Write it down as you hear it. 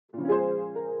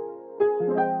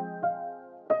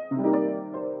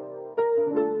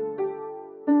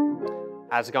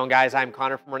How's it going, guys? I'm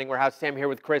Connor from Running Warehouse. Today I'm here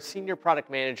with Chris, Senior Product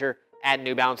Manager at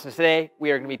New Balance. And today we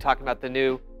are going to be talking about the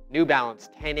New Balance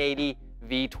 1080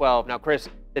 V12. Now, Chris,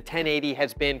 the 1080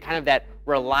 has been kind of that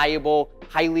reliable,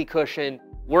 highly cushioned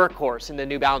workhorse in the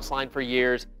New Balance line for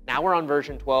years. Now we're on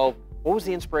version 12. What was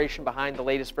the inspiration behind the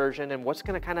latest version, and what's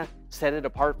going to kind of set it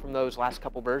apart from those last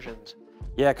couple versions?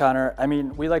 Yeah, Connor, I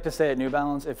mean, we like to say at New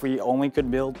Balance, if we only could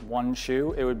build one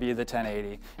shoe, it would be the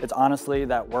 1080. It's honestly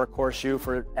that workhorse shoe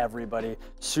for everybody.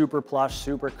 Super plush,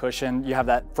 super cushioned. You have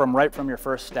that right from your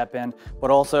first step in,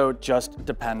 but also just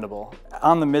dependable.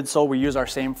 On the midsole, we use our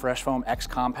same Fresh Foam X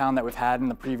compound that we've had in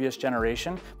the previous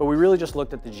generation, but we really just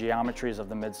looked at the geometries of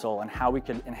the midsole and how we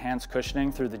could enhance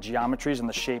cushioning through the geometries and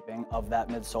the shaping of that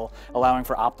midsole, allowing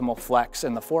for optimal flex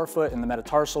in the forefoot, in the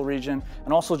metatarsal region,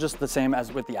 and also just the same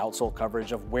as with the outsole coverage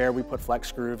of where we put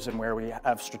flex grooves and where we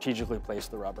have strategically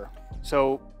placed the rubber.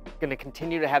 So going to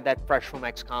continue to have that Fresh Foam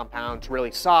X compound. It's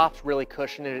really soft, really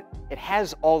cushioned. It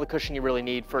has all the cushion you really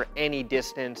need for any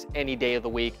distance, any day of the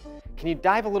week. Can you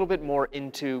dive a little bit more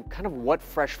into kind of what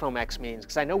Fresh Foam X means?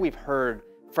 Because I know we've heard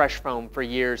Fresh Foam for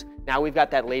years. Now we've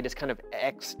got that latest kind of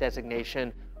X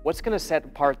designation. What's going to set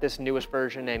apart this newest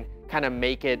version and kind of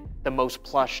make it the most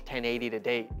plush 1080 to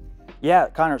date? Yeah,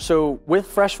 Connor, so with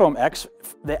Fresh Foam X,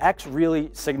 the X really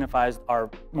signifies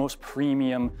our most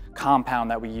premium compound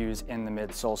that we use in the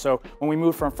midsole. So when we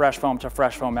moved from Fresh Foam to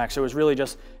Fresh Foam X, it was really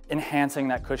just enhancing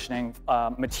that cushioning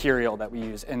material that we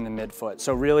use in the midfoot.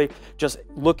 So really just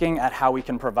looking at how we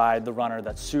can provide the runner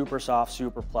that super soft,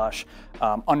 super plush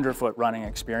underfoot running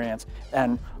experience.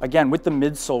 And again, with the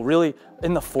midsole, really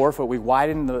in the forefoot, we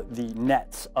widened the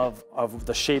nets of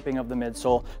the shaping of the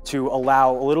midsole to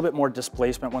allow a little bit more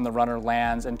displacement when the runner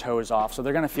lands and toes off. So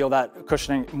they're gonna feel that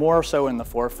cushioning more so in the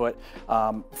forefoot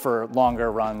for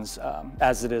longer runs,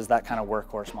 as it is that kind of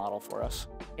workhorse model for us.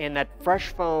 And that Fresh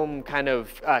Foam kind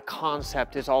of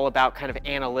concept is all about kind of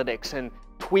analytics and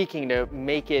tweaking to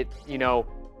make it, you know,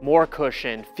 more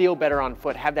cushioned, feel better on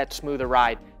foot, have that smoother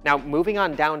ride. Now, moving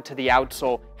on down to the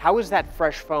outsole, how has that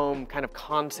Fresh Foam kind of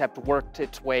concept worked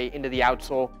its way into the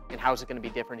outsole, and how is it going to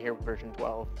be different here with version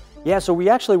 12? Yeah, so we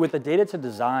actually, with the data to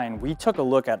design, we took a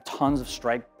look at tons of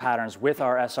strike patterns with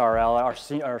our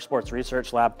SRL, our sports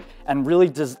research lab, and really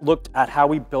just looked at how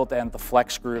we built in the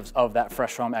flex grooves of that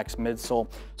Fresh Foam X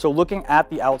midsole. So looking at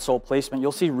the outsole placement,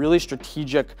 you'll see really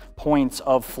strategic points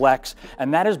of flex,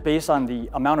 and that is based on the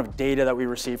amount of data that we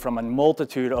received from a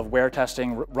multitude of wear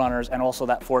testing runners and also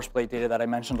that force plate data that I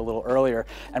mentioned a little earlier.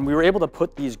 And we were able to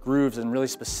put these grooves in really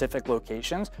specific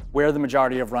locations where the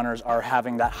majority of runners are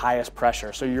having that highest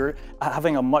pressure. So you're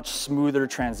having a much smoother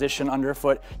transition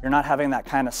underfoot. You're not having that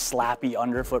kind of slappy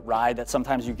underfoot ride that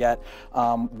sometimes you get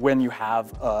when you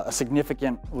have a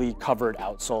significantly covered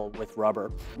outsole with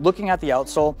rubber. Looking at the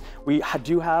outsole, we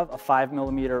do have a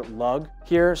 5mm lug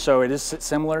here, so it is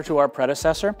similar to our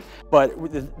predecessor, but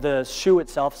the shoe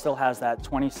itself still has that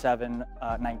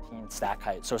 27/19 stack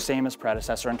height. So same as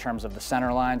predecessor in terms of the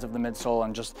center lines of the midsole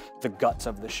and just the guts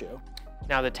of the shoe.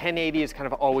 Now the 1080 is kind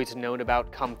of always known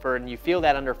about comfort, and you feel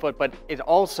that underfoot, but it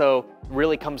also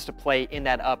really comes to play in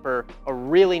that upper. A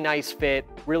really nice fit,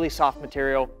 really soft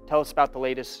material. Tell us about the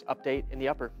latest update in the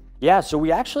upper. Yeah, so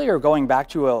we actually are going back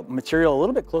to a material a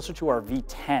little bit closer to our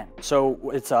V10. So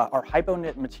it's our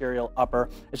hypo-knit material upper.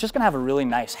 It's just gonna have a really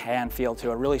nice hand feel to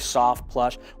it, a really soft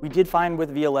plush. We did find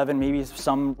with V11, maybe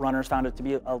some runners found it to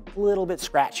be a little bit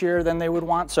scratchier than they would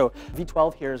want. So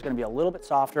V12 here is gonna be a little bit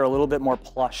softer, a little bit more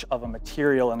plush of a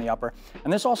material in the upper.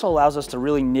 And this also allows us to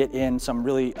really knit in some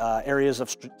really areas of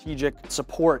strategic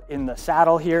support in the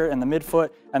saddle here, in the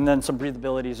midfoot, and then some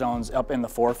breathability zones up in the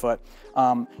forefoot.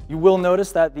 You will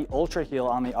notice that the Ultra Heel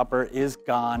on the upper is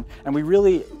gone, and we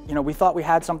really, we thought we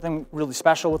had something really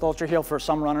special with Ultra Heel. For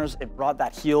some runners, it brought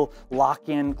that heel lock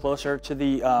in closer to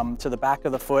the back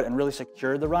of the foot and really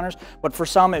secured the runners. But for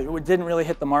some, it didn't really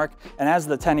hit the mark. And as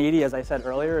the 1080, as I said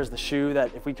earlier, is the shoe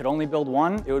that if we could only build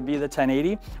one, it would be the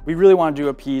 1080. We really wanted to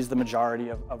appease the majority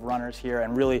of runners here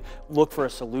and really look for a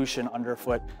solution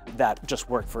underfoot that just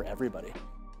worked for everybody.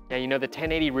 Yeah, you know, the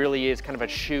 1080 really is kind of a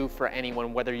shoe for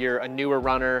anyone, whether you're a newer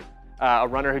runner, a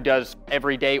runner who does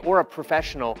every day, or a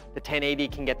professional. The 1080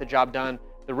 can get the job done.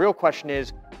 The real question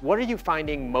is, what are you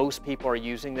finding most people are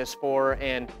using this for,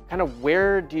 and kind of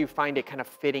where do you find it kind of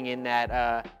fitting in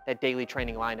that daily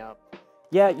training lineup?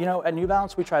 Yeah, at New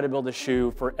Balance, we try to build a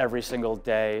shoe for every single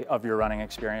day of your running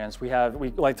experience. We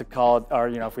like to call it our,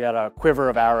 if we had a quiver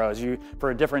of arrows,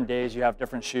 for different days, you have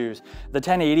different shoes. The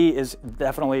 1080 is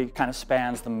definitely kind of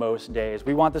spans the most days.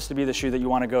 We want this to be the shoe that you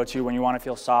want to go to when you want to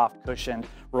feel soft, cushioned,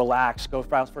 relax, go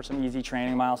out for some easy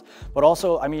training miles. But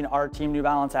also, I mean, our Team New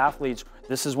Balance athletes,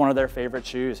 this is one of their favorite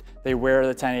shoes. They wear the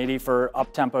 1080 for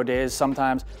up-tempo days.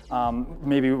 Sometimes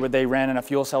maybe they ran in a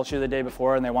fuel cell shoe the day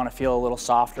before and they want to feel a little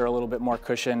softer, a little bit more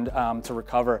cushioned to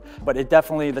recover. But it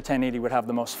definitely, the 1080 would have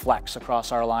the most flex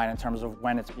across our line in terms of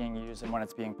when it's being used and when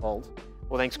it's being pulled.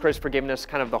 Well, thanks, Chris, for giving us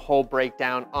kind of the whole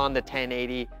breakdown on the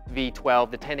 1080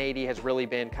 V12. The 1080 has really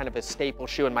been kind of a staple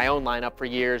shoe in my own lineup for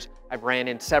years. I've ran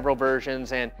in several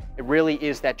versions, and it really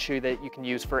is that shoe that you can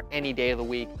use for any day of the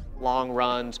week, long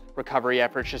runs, recovery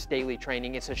efforts, just daily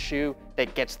training. It's a shoe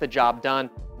that gets the job done.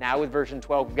 Now with version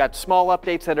 12, we've got small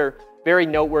updates that are very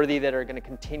noteworthy that are going to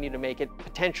continue to make it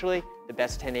potentially the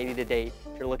best 1080 to date.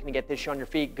 If you're looking to get this shoe on your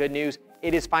feet, good news,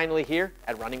 it is finally here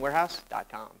at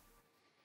runningwarehouse.com.